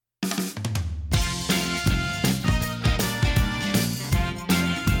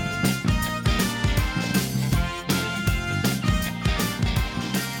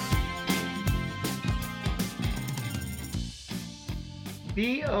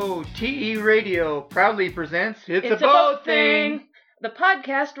BOTE Radio proudly presents It's a Boat Thing, the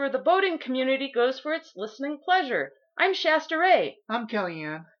podcast where the boating community goes for its listening pleasure. I'm Shasta Ray. I'm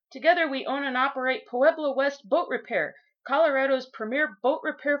Kellyanne. Together we own and operate Pueblo West Boat Repair, Colorado's premier boat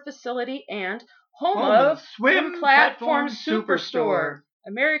repair facility and home of Swim Platform Superstore,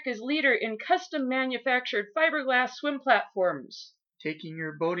 America's leader in custom manufactured fiberglass swim platforms. Taking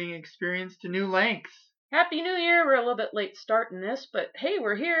your boating experience to new lengths. Happy New Year! We're a little bit late starting this, but hey,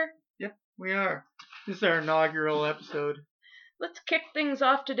 we're here. Yep, we are. This is our inaugural episode. Let's kick things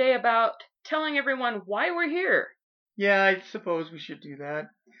off today about telling everyone why we're here. Yeah, I suppose we should do that.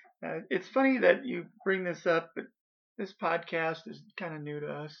 It's funny that you bring this up, but this podcast is kind of new to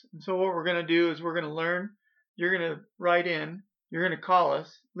us. And so what we're going to do is we're going to learn. You're going to write in. You're going to call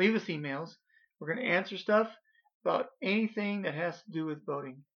us. Leave us emails. We're going to answer stuff about anything that has to do with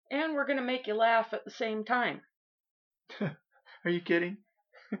boating. And we're going to make you laugh at the same time. Are you kidding?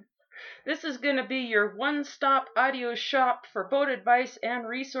 This is going to be your one-stop audio shop for boat advice and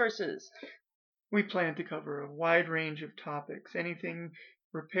resources. We plan to cover a wide range of topics. Anything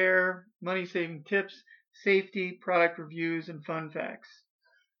repair, money-saving tips, safety, product reviews, and fun facts.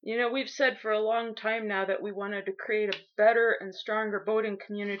 You know, we've said for a long time now that we wanted to create a better and stronger boating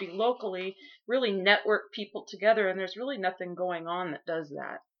community locally, really network people together, and there's really nothing going on that does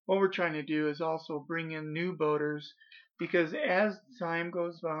that. What we're trying to do is also bring in new boaters, because as time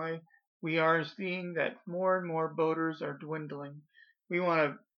goes by, we are seeing that more and more boaters are dwindling. We want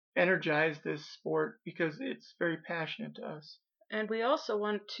to energize this sport because it's very passionate to us. And we also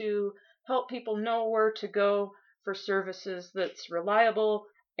want to help people know where to go for services that's reliable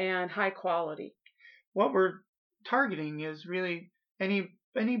and high quality. What we're targeting is really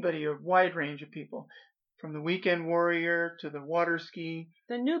anybody, a wide range of people. From the weekend warrior to the water ski.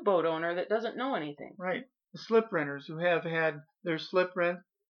 The new boat owner that doesn't know anything. Right. The slip renters who have had their slip rent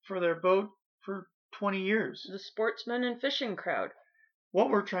for their boat for 20 years. The sportsman and fishing crowd.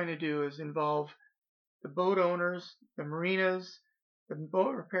 What we're trying to do is involve the boat owners, the marinas, the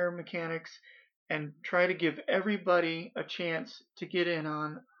boat repair mechanics, and try to give everybody a chance to get in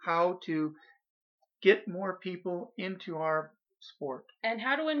on how to get more people into our sport. And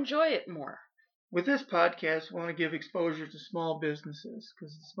how to enjoy it more. With this podcast, we want to give exposure to small businesses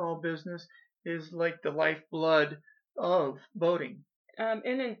because the small business is like the lifeblood of boating.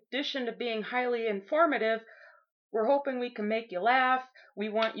 In addition to being highly informative, we're hoping we can make you laugh. We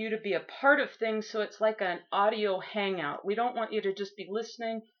want you to be a part of things, so it's like an audio hangout. We don't want you to just be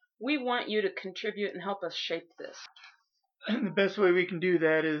listening. We want you to contribute and help us shape this. And the best way we can do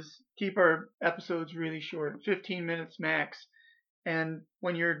that is keep our episodes really short, 15 minutes max. And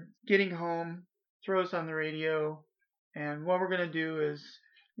when you're getting home, throw us on the radio, and what we're going to do is,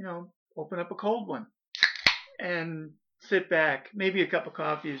 open up a cold one and sit back. Maybe a cup of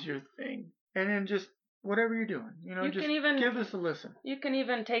coffee is your thing, and then just whatever you're doing, give us a listen. You can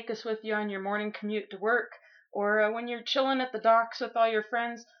even take us with you on your morning commute to work, or when you're chilling at the docks with all your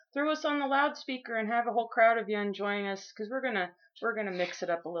friends, throw us on the loudspeaker and have a whole crowd of you enjoying us, because we're gonna mix it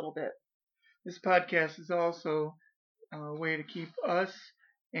up a little bit. This podcast is also a way to keep us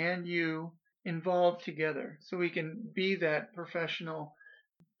and you involved together, so we can be that professional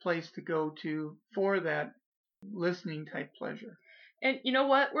place to go to for that listening type pleasure. And you know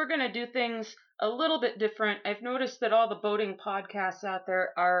what? We're going to do things a little bit different. I've noticed that all the boating podcasts out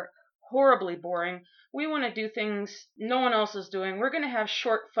there are horribly boring. We want to do things no one else is doing. We're going to have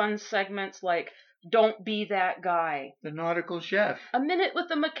short, fun segments like Don't Be That Guy, The Nautical Chef, A Minute with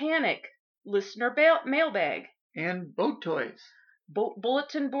a Mechanic, Listener Mailbag, and Boat Toys, Boat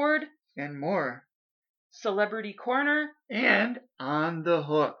Bulletin Board, and more. Celebrity Corner, and On the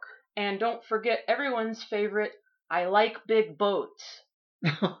Hook. And don't forget everyone's favorite, I Like Big Boats.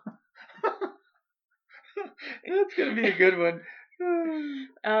 That's going to be a good one.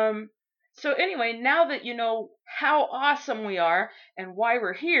 So anyway, now that you know how awesome we are and why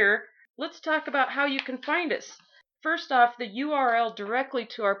we're here, let's talk about how you can find us. First off, the URL directly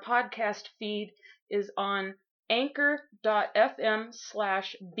to our podcast feed is on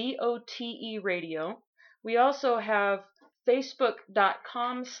anchor.fm/BOTE radio. We also have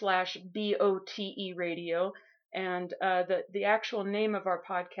facebook.com/BOTE radio, and the actual name of our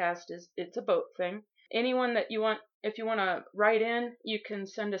podcast is It's a Boat Thing. Anyone that you want, if you want to write in, you can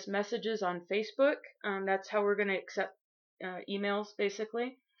send us messages on Facebook. That's how we're going to accept emails,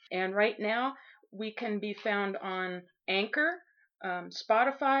 basically. And right now, we can be found on Anchor,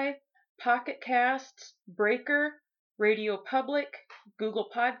 Spotify, Pocket Casts, Breaker, Radio Public, Google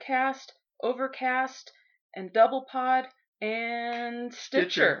Podcast, Overcast, and Double Pod, and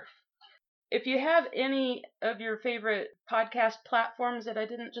Stitcher. If you have any of your favorite podcast platforms that I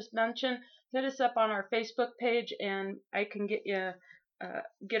didn't just mention, hit us up on our Facebook page, and I can get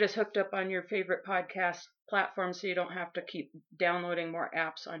us hooked up on your favorite podcast platform, so you don't have to keep downloading more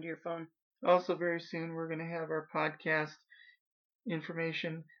apps onto your phone. Also, very soon we're going to have our podcast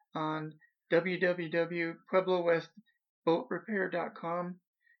information on www.pueblowestboatrepair.com,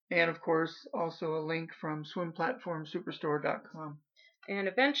 and of course also a link from swimplatformsuperstore.com. And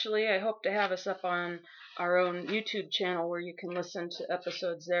eventually I hope to have us up on our own YouTube channel where you can listen to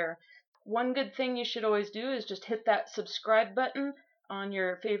episodes there. One good thing you should always do is just hit that subscribe button on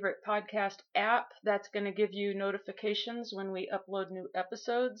your favorite podcast app. That's going to give you notifications when we upload new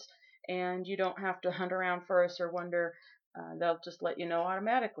episodes, and you don't have to hunt around for us or wonder. They'll just let you know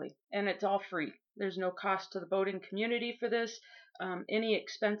automatically, and it's all free. There's no cost to the boating community for this. Any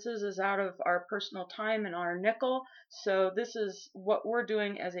expenses is out of our personal time and our nickel, so this is what we're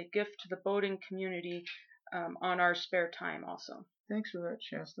doing as a gift to the boating community on our spare time also. Thanks for that,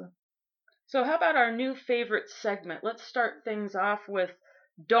 Shasta. So how about our new favorite segment? Let's start things off with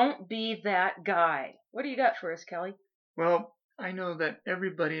Don't Be That Guy. What do you got for us, Kelly? Well, I know that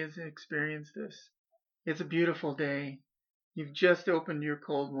everybody has experienced this. It's a beautiful day. You've just opened your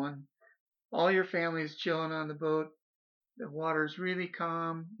cold one. All your family's chilling on the boat. The water's really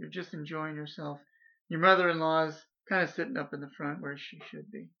calm. You're just enjoying yourself. Your mother-in-law's kind of sitting up in the front where she should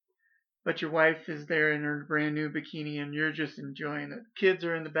be. But your wife is there in her brand new bikini, and you're just enjoying it. Kids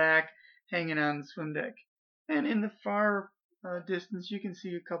are in the back, hanging on the swim deck. And in the far distance, you can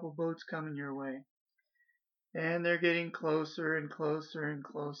see a couple boats coming your way. And they're getting closer and closer and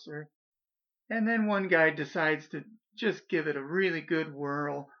closer. And then one guy decides to just give it a really good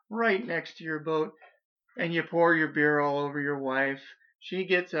whirl right next to your boat. And you pour your beer all over your wife. She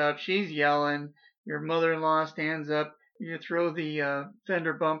gets up. She's yelling. Your mother-in-law stands up. You throw the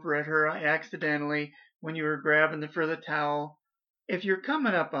fender bumper at her accidentally when you were grabbing for the towel. If you're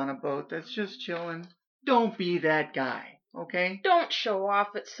coming up on a boat that's just chilling, don't be that guy, okay? Don't show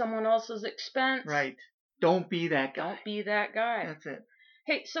off at someone else's expense. Right. Don't be that guy. Don't be that guy. That's it.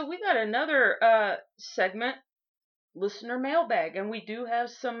 Hey, so we got another segment, listener mailbag, and we do have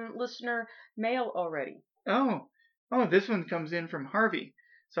some listener mail already. Oh, this one comes in from Harvey.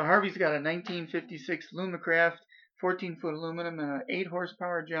 So Harvey's got a 1956 Lumacraft, 14-foot aluminum, and an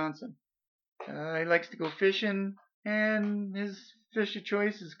 8-horsepower Johnson. He likes to go fishing, and his fish of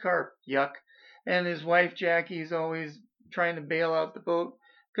choice is carp. Yuck. And his wife, Jackie's always trying to bail out the boat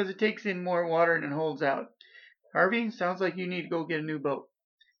because it takes in more water than it holds out. Harvey, sounds like you need to go get a new boat.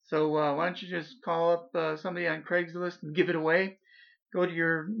 So why don't you just call up somebody on Craigslist and give it away? Go to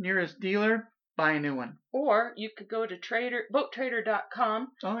your nearest dealer, buy a new one. Or you could go to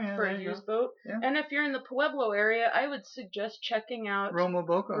boattrader.com for a used boat. Yeah. And if you're in the Pueblo area, I would suggest checking out Romo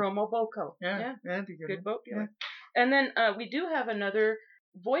Boco. Yeah, that'd be good boat dealer. Yeah. And then we do have another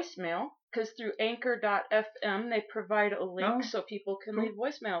voicemail, because through anchor.fm they provide a link so people can leave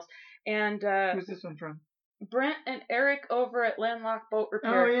voicemails. And who's this one from? Brent and Eric over at Landlocked Boat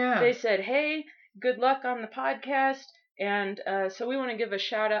Repair. Oh, yeah. They said, hey, good luck on the podcast. And so we want to give a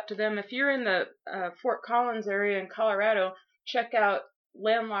shout out to them. If you're in the Fort Collins area in Colorado, check out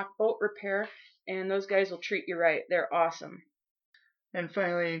Landlocked Boat Repair, and those guys will treat you right. They're awesome. And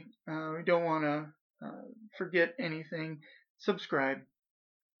finally, we don't want to forget anything. Subscribe.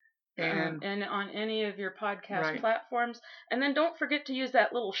 And on any of your podcast platforms. And then don't forget to use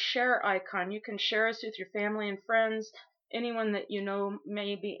that little share icon. You can share us with your family and friends, anyone that you know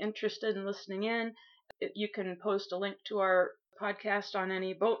may be interested in listening in. You can post a link to our podcast on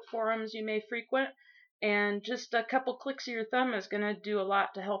any boat forums you may frequent. And just a couple clicks of your thumb is going to do a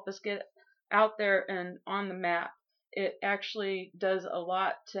lot to help us get out there and on the map. It actually does a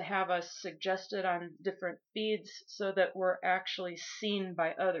lot to have us suggested on different feeds so that we're actually seen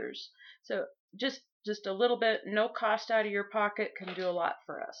by others. So just a little bit, no cost out of your pocket, can do a lot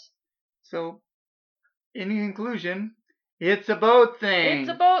for us. So, in conclusion, it's a boat thing. It's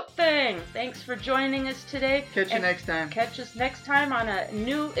a boat thing. Thanks for joining us today. Catch you next time. Catch us next time on a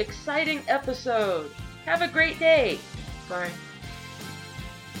new exciting episode. Have a great day. Bye.